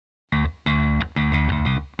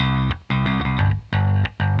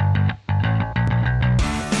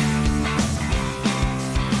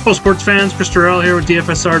Hello sports fans, Chris Terrell here with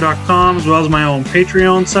DFSR.com, as well as my own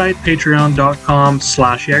Patreon site,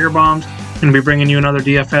 patreon.com/JagerBombs. I'm going to be bringing you another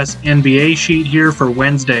DFS NBA sheet here for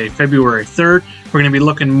Wednesday, February 3rd. We're going to be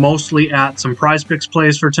looking mostly at some PrizePicks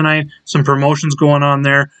plays for tonight, some promotions going on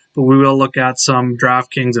there, but we will look at some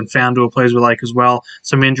DraftKings and FanDuel plays we like as well,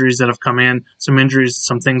 some injuries that have come in, some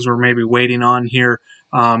things we're maybe waiting on here,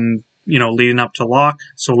 leading up to lock.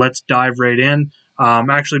 So let's dive right in.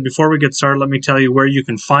 Actually, before we get started, let me tell you where you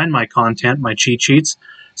can find my content, my cheat sheets.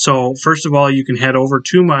 So first of all, you can head over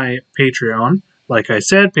to my Patreon. Like I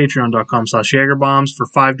said, patreon.com/JagerBombs for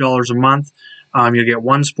 $5 a month. You'll get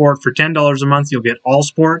one sport. For $10 a month, you'll get all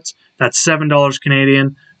sports. That's $7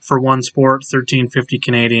 Canadian for one sport, $13.50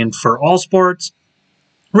 Canadian for all sports.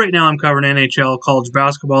 Right now, I'm covering NHL, college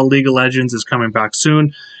basketball, League of Legends is coming back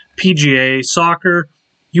soon, PGA, soccer,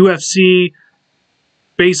 UFC,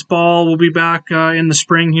 baseball will be back in the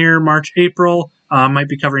spring here, March, April. Might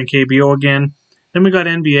be covering KBO again. Then we got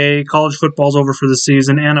NBA, college football's over for the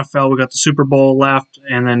season, NFL, we got the Super Bowl left,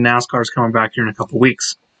 and then NASCAR's coming back here in a couple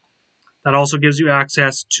weeks. That also gives you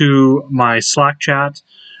access to my Slack chat.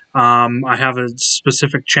 I have a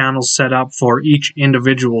specific channel set up for each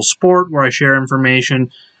individual sport where I share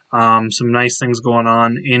information, some nice things going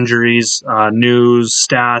on, injuries, news,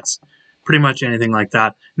 stats, pretty much anything like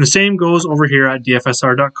that. And the same goes over here at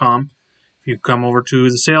DFSR.com. If you come over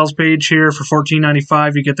to the sales page here for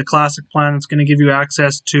 $14.95, you get the classic plan. It's going to give you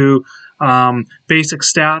access to basic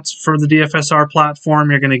stats for the DFSR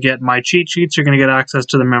platform. You're going to get my cheat sheets. You're going to get access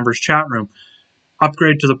to the members chat room.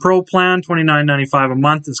 Upgrade to the Pro plan, $29.95 a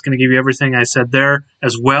month. It's going to give you everything I said there,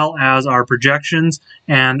 as well as our projections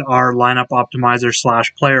and our lineup optimizer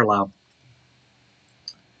 / player lab.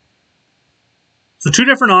 So two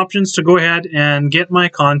different options to go ahead and get my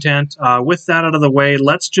content. With that out of the way,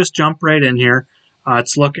 let's just jump right in here.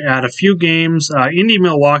 Let's look at a few games. Indy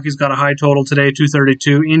Milwaukee's got a high total today,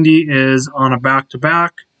 232. Indy is on a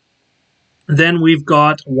back-to-back. Then we've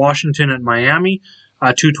got Washington at Miami,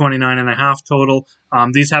 229.5 total.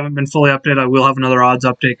 These haven't been fully updated. I will have another odds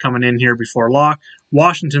update coming in here before lock.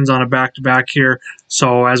 Washington's on a back-to-back here,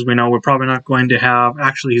 so as we know, we're probably not going to have,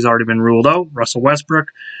 actually he's already been ruled out, Russell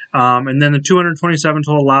Westbrook. And then the 227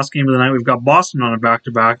 total last game of the night, we've got Boston on a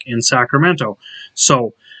back-to-back in Sacramento.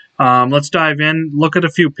 So let's dive in, look at a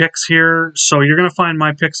few picks here. So you're going to find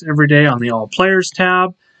my picks every day on the All Players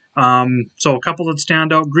tab. So a couple that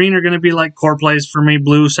stand out. Green are going to be like core plays for me.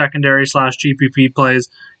 Blue, secondary / GPP plays.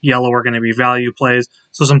 Yellow are going to be value plays.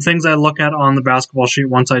 So some things I look at on the basketball sheet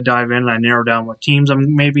once I dive in and I narrow down what teams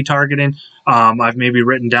I'm maybe targeting. I've maybe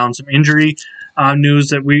written down some injury news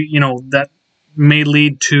that that may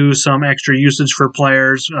lead to some extra usage for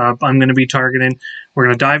players I'm going to be targeting. We're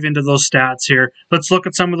going to dive into those stats here. Let's look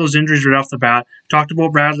at some of those injuries right off the bat. Talked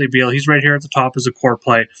about Bradley Beal. He's right here at the top as a core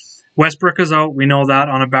play. Westbrook is out. We know that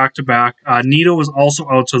on a back-to-back. Nito is also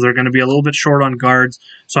out, so they're going to be a little bit short on guards.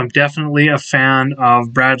 So I'm definitely a fan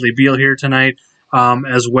of Bradley Beal here tonight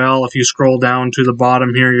as well. If you scroll down to the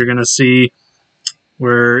bottom here, you're going to see,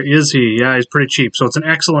 where is he? Yeah, he's pretty cheap. So it's an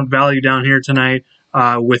excellent value down here tonight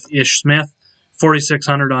with Ish Smith.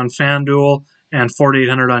 4,600 on FanDuel and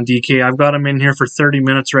 4,800 on DK. I've got him in here for 30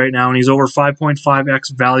 minutes right now, and he's over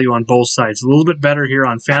 5.5x value on both sides. A little bit better here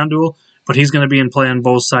on FanDuel, but he's going to be in play on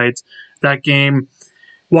both sides. That game,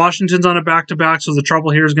 Washington's on a back-to-back, so the trouble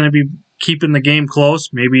here is going to be keeping the game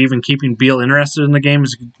close, maybe even keeping Beal interested in the game.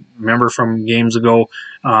 As you remember from games ago,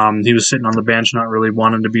 he was sitting on the bench, not really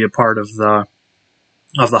wanting to be a part of the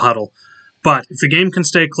huddle. But if the game can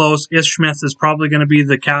stay close, Ish Smith is probably going to be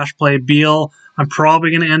the cash play. Beal, I'm probably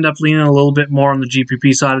going to end up leaning a little bit more on the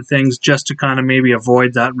GPP side of things just to kind of maybe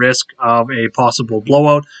avoid that risk of a possible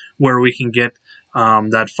blowout where we can get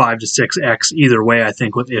that 5 to 6x either way, I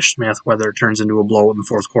think, with Ish Smith, whether it turns into a blowout in the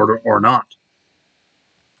fourth quarter or not.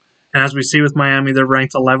 And as we see with Miami, they're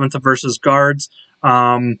ranked 11th versus guards.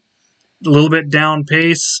 A little bit down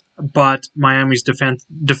pace, but Miami's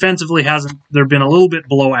defensively they've been a little bit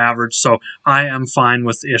below average, so I am fine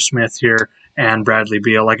with Ish Smith here and Bradley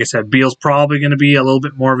Beal. Like I said, Beal's probably going to be a little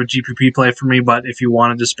bit more of a GPP play for me, but if you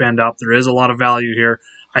wanted to spend up, there is a lot of value here.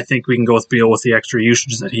 I think we can go with Beal with the extra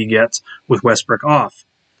usage that he gets with Westbrook off.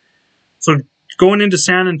 So going into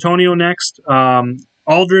San Antonio next,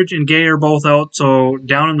 Aldridge and Gay are both out, so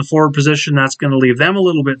down in the forward position, that's going to leave them a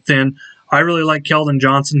little bit thin. I really like Keldon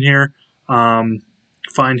Johnson here.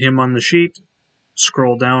 Find him on the sheet.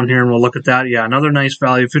 Scroll down here and we'll look at that. Yeah, another nice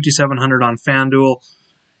value, 5,700 on FanDuel.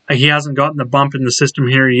 He hasn't gotten the bump in the system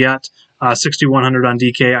here yet. 6,100 on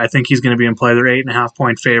DK. I think he's going to be in play. They're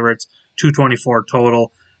 8.5-point favorites, 224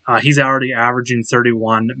 total. He's already averaging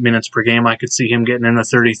 31 minutes per game. I could see him getting in the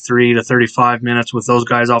 33 to 35 minutes with those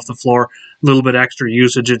guys off the floor. A little bit extra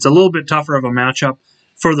usage. It's a little bit tougher of a matchup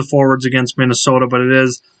for the forwards against Minnesota, but it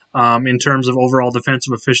is, in terms of overall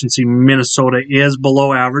defensive efficiency, Minnesota is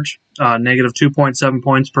below average, negative 2.7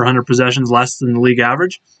 points per 100 possessions, less than the league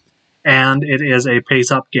average. And it is a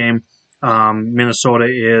pace-up game.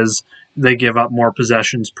 Minnesota they give up more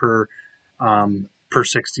possessions per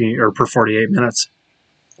 60 or per 48 minutes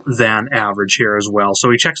than average here as well. So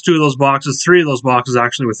he checks 2 of those boxes, 3 of those boxes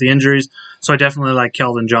actually with the injuries. So I definitely like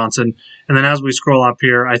Keldon Johnson. And then as we scroll up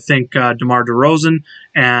here, I think DeMar DeRozan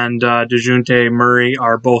and DeJounte Murray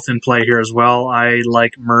are both in play here as well. I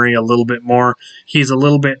like Murray a little bit more. He's a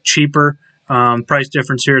little bit cheaper. Price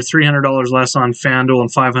difference here, $300 less on FanDuel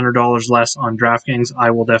and $500 less on DraftKings. I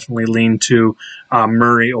will definitely lean to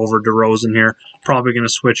Murray over DeRozan here. Probably going to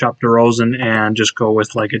switch up DeRozan and just go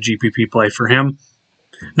with like a GPP play for him.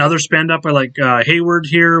 Another spend up, I like Hayward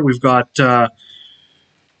here. We've got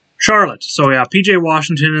Charlotte. So yeah, PJ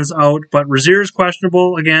Washington is out, but Rozier is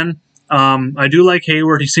questionable again. I do like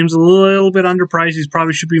Hayward. He seems a little bit underpriced. He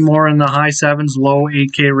probably should be more in the high 7s, low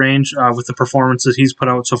 8K range with the performances he's put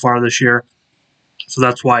out so far this year. So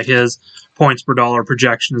that's why his points per dollar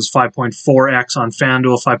projection is 5.4x on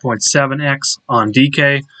FanDuel, 5.7x on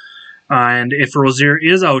DK. And if Rozier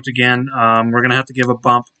is out again, we're going to have to give a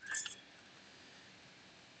bump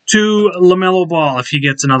to LaMelo Ball if he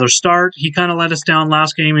gets another start. He kind of let us down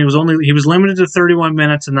last game. He was limited to 31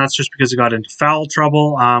 minutes, and that's just because he got into foul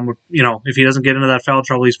trouble. If he doesn't get into that foul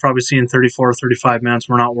trouble, he's probably seeing 34 or 35 minutes.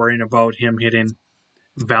 We're not worrying about him hitting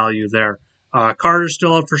value there. Carter's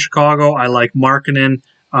still up for Chicago. I like Markkanen.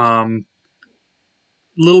 A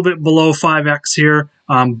little bit below 5x here.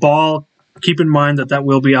 Ball, keep in mind that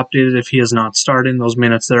will be updated if he is not starting. Those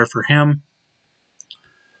minutes there for him.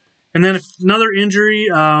 And then another injury,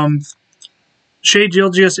 Shai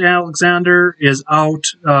Gilgeous-Alexander is out.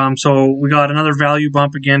 So we got another value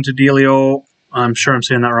bump again to Delio. I'm sure I'm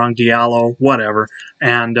saying that wrong. Diallo, whatever.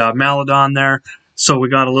 And Maladon there. So we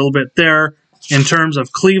got a little bit there. In terms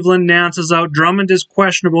of Cleveland, Nance is out. Drummond is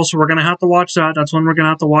questionable, so we're going to have to watch that. That's one we're going to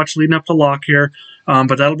have to watch leading up to lock here.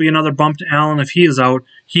 But that'll be another bump to Allen if he is out.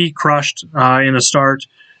 He crushed in a start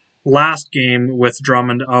last game with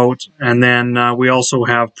Drummond out. And then we also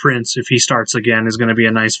have Prince, if he starts again, is going to be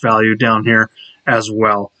a nice value down here as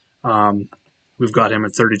well. We've got him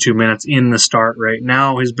at 32 minutes in the start right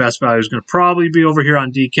now. His best value is going to probably be over here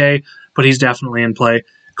on DK, but he's definitely in play.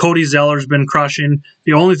 Cody Zeller's been crushing.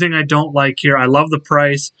 The only thing I don't like here, I love the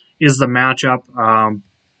price, is the matchup.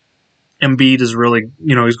 Embiid is really,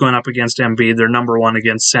 he's going up against Embiid. They're number 1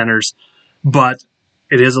 against centers. But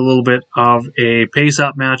it is a little bit of a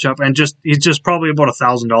pace-up matchup, and he's just probably about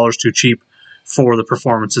 $1,000 too cheap for the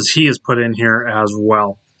performances he has put in here as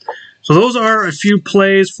well. So those are a few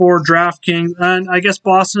plays for DraftKings, and I guess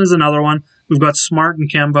Boston is another one. We've got Smart and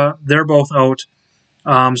Kemba. They're both out.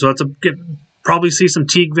 So that's probably see some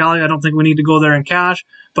Teague value. I don't think we need to go there in cash,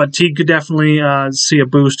 but Teague could definitely see a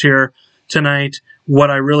boost here tonight.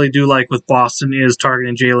 What I really do like with Boston is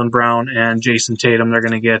targeting Jaylen Brown and Jason Tatum. They're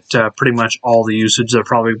going to get pretty much all the usage. They're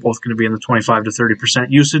probably both going to be in the 25 to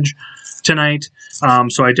 30% usage tonight.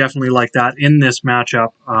 So I definitely like that in this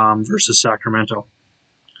matchup versus Sacramento.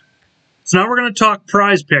 So now we're going to talk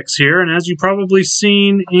PrizePicks here. And as you've probably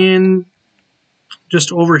seen in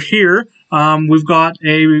just over here, we've got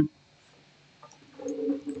a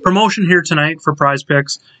promotion here tonight for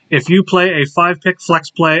PrizePicks. If you play a 5-pick flex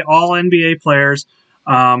play, all NBA players,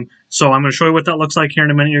 so I'm going to show you what that looks like here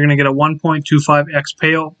in a minute. You're going to get a 1.25x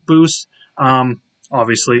payout boost,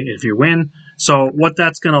 obviously, if you win. So what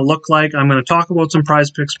that's going to look like, I'm going to talk about some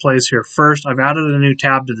PrizePicks plays here first. I've added a new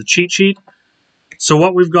tab to the cheat sheet. So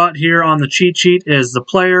what we've got here on the cheat sheet is the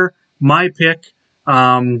player, my pick,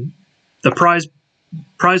 the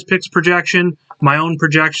PrizePicks projection, my own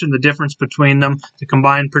projection, the difference between them, the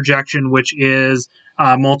combined projection, which is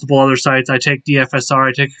multiple other sites. I take DFSR,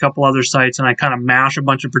 I take a couple other sites, and I kind of mash a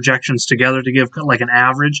bunch of projections together to give like an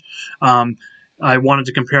average. I wanted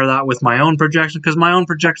to compare that with my own projection because my own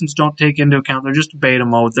projections don't take into account, they're just beta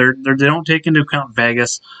mode. They don't take into account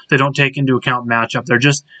Vegas. They don't take into account matchup. They're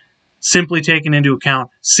just simply taking into account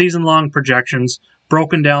season-long projections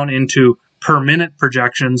broken down into per-minute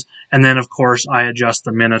projections, and then, of course, I adjust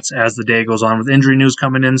the minutes as the day goes on with injury news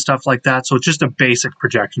coming in, stuff like that. So it's just a basic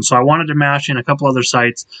projection. So I wanted to mash in a couple other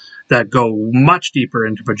sites that go much deeper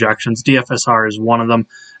into projections. DFSR is one of them.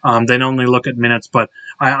 They don't only look at minutes, but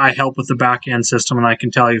I help with the back-end system, and I can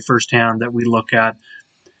tell you firsthand that we look at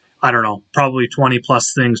I don't know, probably 20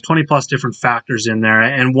 plus things, 20 plus different factors in there.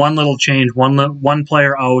 And one little change, one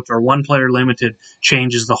player out or one player limited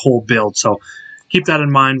changes the whole build. So keep that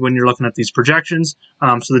in mind when you're looking at these projections.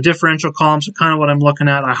 So the differential columns are kind of what I'm looking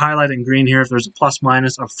at. I highlight in green here if there's a plus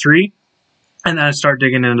minus of 3. And then I start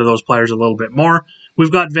digging into those players a little bit more.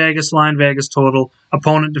 We've got Vegas line, Vegas total,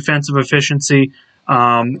 opponent defensive efficiency,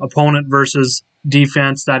 opponent versus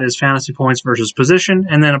defense, that is fantasy points versus position,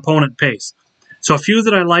 and then opponent pace. So a few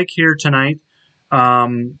that I like here tonight.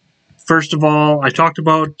 First of all, I talked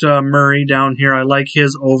about Murray down here. I like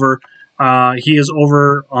his over. He is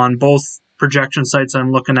over on both projection sites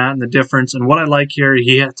I'm looking at, and the difference. And what I like here,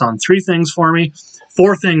 he hits on 3 things for me.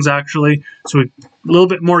 4 things, actually. So a little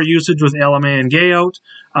bit more usage with LMA and Gay out.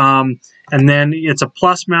 And then it's a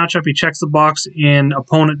plus matchup. He checks the box in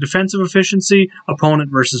opponent defensive efficiency, opponent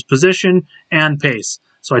versus position, and pace.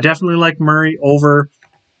 So I definitely like Murray over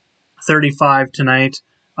 35 tonight.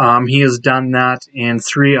 He has done that in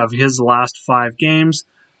 3 of his last 5 games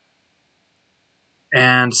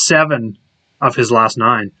and 7 of his last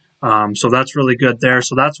 9. So that's really good there.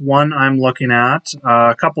 So that's one I'm looking at.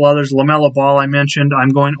 A couple others. LaMelo Ball I mentioned. I'm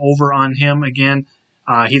going over on him again.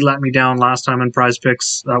 He let me down last time in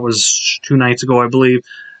PrizePicks. That was 2 nights ago, I believe.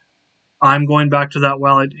 I'm going back to that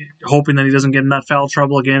well, hoping that he doesn't get in that foul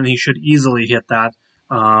trouble again. He should easily hit that.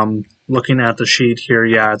 Looking at the sheet here,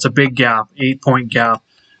 yeah, it's a big gap, 8-point gap.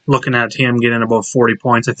 Looking at him getting about 40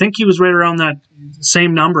 points. I think he was right around that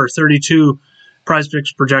same number, 32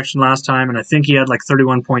 PrizePicks projection last time, and I think he had like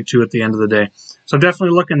 31.2 at the end of the day. So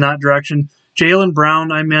definitely look in that direction. Jaylen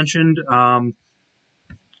Brown, I mentioned.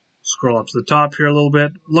 Scroll up to the top here a little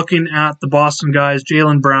bit. Looking at the Boston guys,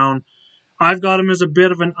 Jaylen Brown, I've got him as a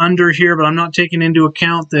bit of an under here, but I'm not taking into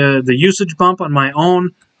account the usage bump on my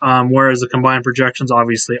own, whereas the combined projections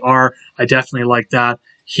obviously are. I definitely like that.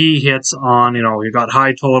 He hits on, you got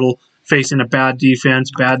high total, facing a bad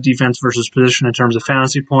defense versus position in terms of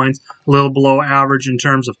fantasy points, a little below average in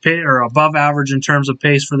terms of pace, or above average in terms of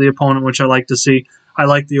pace for the opponent, which I like to see. I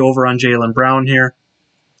like the over on Jaylen Brown here.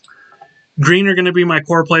 Green are going to be my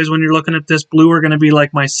core plays when you're looking at this. Blue are going to be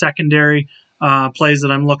like my secondary plays that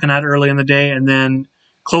I'm looking at early in the day. And then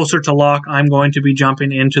closer to lock, I'm going to be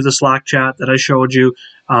jumping into the Slack chat that I showed you.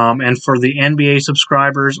 And for the NBA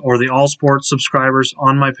subscribers or the All Sports subscribers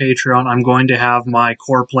on my Patreon, I'm going to have my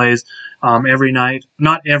core plays every night.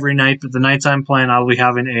 Not every night, but the nights I'm playing, I'll be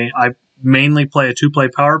having I mainly play a 2-play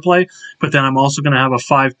power play, but then I'm also going to have a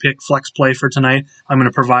 5-pick flex play for tonight. I'm going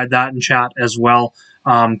to provide that in chat as well,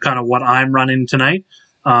 kind of what I'm running tonight.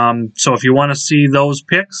 So if you want to see those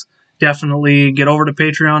picks, definitely get over to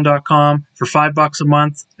patreon.com. For $5 a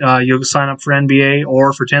month, you'll sign up for NBA,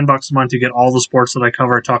 or for $10 a month, you get all the sports that I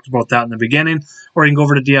cover. I talked about that in the beginning. Or you can go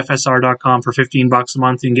over to dfsr.com for $15 a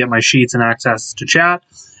month. You can get my sheets and access to chat.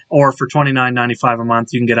 Or for $29.95 a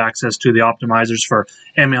month, you can get access to the optimizers for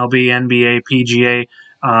MLB, NBA, PGA,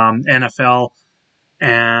 NFL,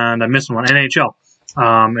 and I'm missing one, NHL,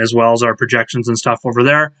 as well as our projections and stuff over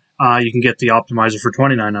there. You can get the optimizer for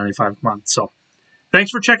 $29.95 a month. So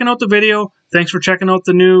thanks for checking out the video. Thanks for checking out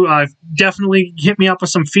the new. Definitely hit me up with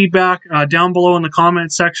some feedback down below in the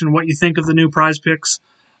comment section. What you think of the new PrizePicks,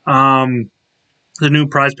 the new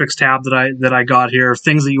PrizePicks tab that I got here.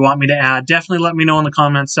 Things that you want me to add. Definitely let me know in the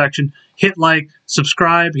comments section. Hit like,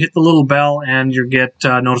 subscribe, hit the little bell, and you'll get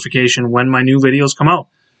notification when my new videos come out.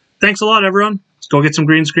 Thanks a lot, everyone. Let's go get some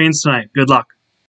green screens tonight. Good luck.